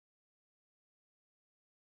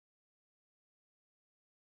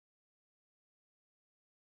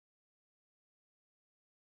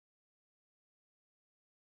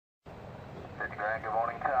ground, good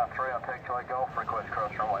morning. Tower 3 on taxiway Golf, request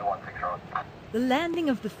cross runway 16 right. The landing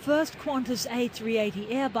of the first Qantas A380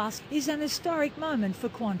 Airbus is an historic moment for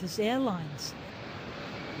Qantas Airlines.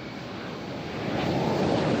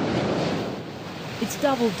 Its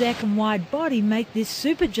double-deck and wide body make this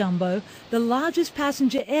super jumbo the largest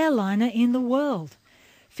passenger airliner in the world.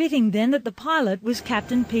 Fitting then that the pilot was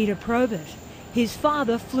Captain Peter Probert. His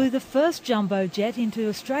father flew the first jumbo jet into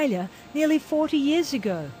Australia nearly 40 years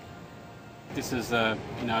ago. This is,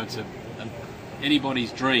 it's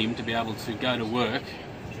anybody's dream to be able to go to work,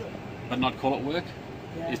 but not call it work.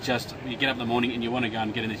 Yeah. It's just you get up in the morning and you want to go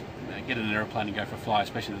and get in an aeroplane and go for a fly,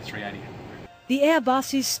 especially the 380. The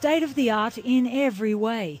Airbus is state-of-the-art in every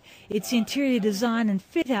way. Its interior design and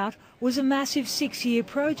fit-out was a massive 6-year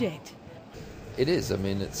project. It is. I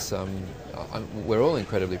mean, we're all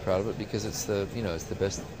incredibly proud of it because it's the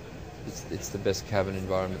best. It's the best cabin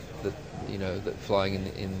environment that flying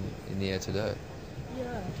in the air today.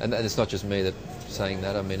 Yeah. And it's not just me that's saying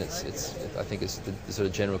that. I mean, I think it's the sort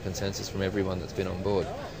of general consensus from everyone that's been on board,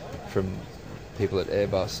 from people at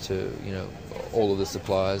Airbus to all of the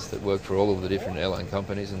suppliers that work for all of the different airline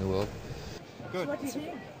companies in the world. Good. What do you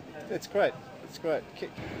think? It's great. It's great.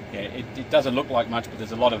 Yeah, it doesn't look like much, but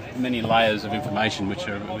there's many layers of information which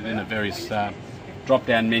are within the various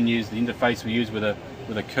drop-down menus. The interface we use with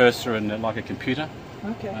a cursor and like a computer,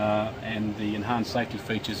 okay. And the enhanced safety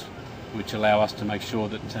features which allow us to make sure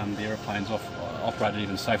that the aeroplane's operated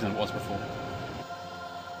even safer than it was before.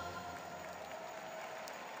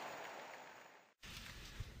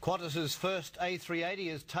 Qantas's first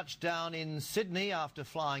A380 has touched down in Sydney after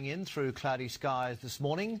flying in through cloudy skies this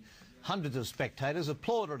morning. Hundreds of spectators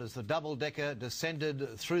applauded as the double-decker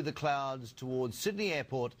descended through the clouds towards Sydney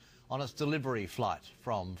Airport on its delivery flight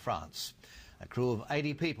from France. A crew of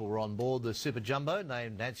 80 people were on board the Super Jumbo,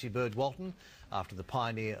 named Nancy Bird Walton, after the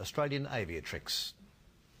pioneer Australian aviatrix.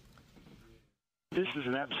 This is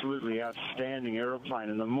an absolutely outstanding aeroplane,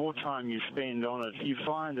 and the more time you spend on it, you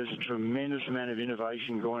find there's a tremendous amount of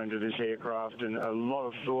innovation going into this aircraft and a lot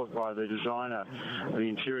of thought by the designer, the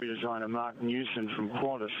interior designer Mark Newson from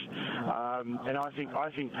Qantas. And I think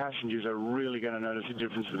passengers are really going to notice a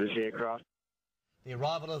difference with this aircraft. The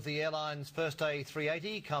arrival of the airline's first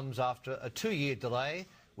A380 comes after a 2-year delay,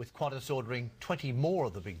 with Qantas ordering 20 more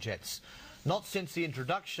of the big jets. Not since the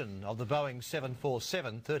introduction of the Boeing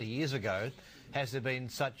 747 30 years ago has there been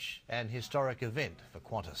such an historic event for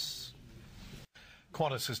Qantas.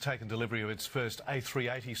 Qantas has taken delivery of its first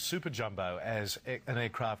A380 Super Jumbo as an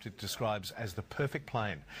aircraft it describes as the perfect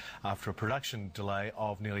plane. After a production delay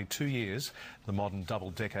of nearly 2 years, the modern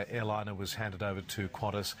double-decker airliner was handed over to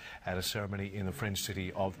Qantas at a ceremony in the French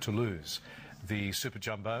city of Toulouse. The Super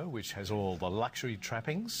Jumbo, which has all the luxury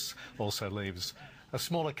trappings, also leaves a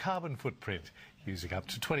smaller carbon footprint, using up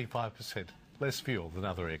to 25% less fuel than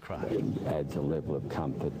other aircraft. It adds a level of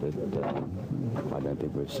comfort that I don't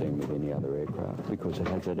think we've seen with any other aircraft, because it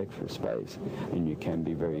has that extra space and you can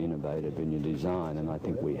be very innovative in your design, and I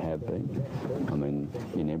think we have been. I mean,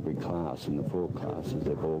 in every class, in the 4 classes,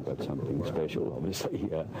 they've all got something special. Obviously,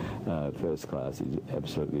 first class is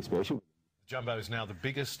absolutely special. Jumbo is now the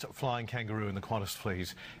biggest flying kangaroo in the Qantas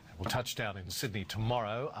fleet and will touch down in Sydney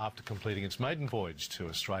tomorrow after completing its maiden voyage to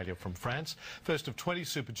Australia from France. First of 20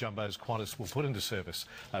 Super Jumbos Qantas will put into service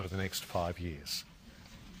over the next 5 years.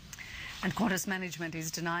 And Qantas management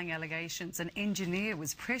is denying allegations an engineer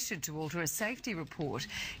was pressured to alter a safety report.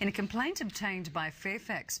 In a complaint obtained by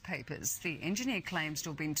Fairfax Papers, the engineer claims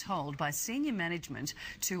to have been told by senior management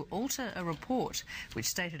to alter a report which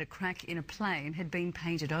stated a crack in a plane had been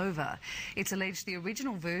painted over. It's alleged the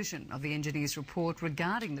original version of the engineer's report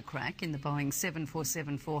regarding the crack in the Boeing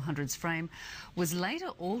 747-400's frame was later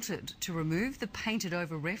altered to remove the painted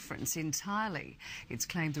over reference entirely. It's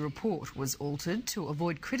claimed the report was altered to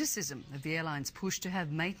avoid criticism of the airline's push to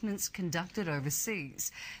have maintenance conducted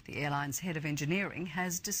overseas. The airline's head of engineering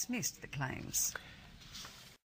has dismissed the claims.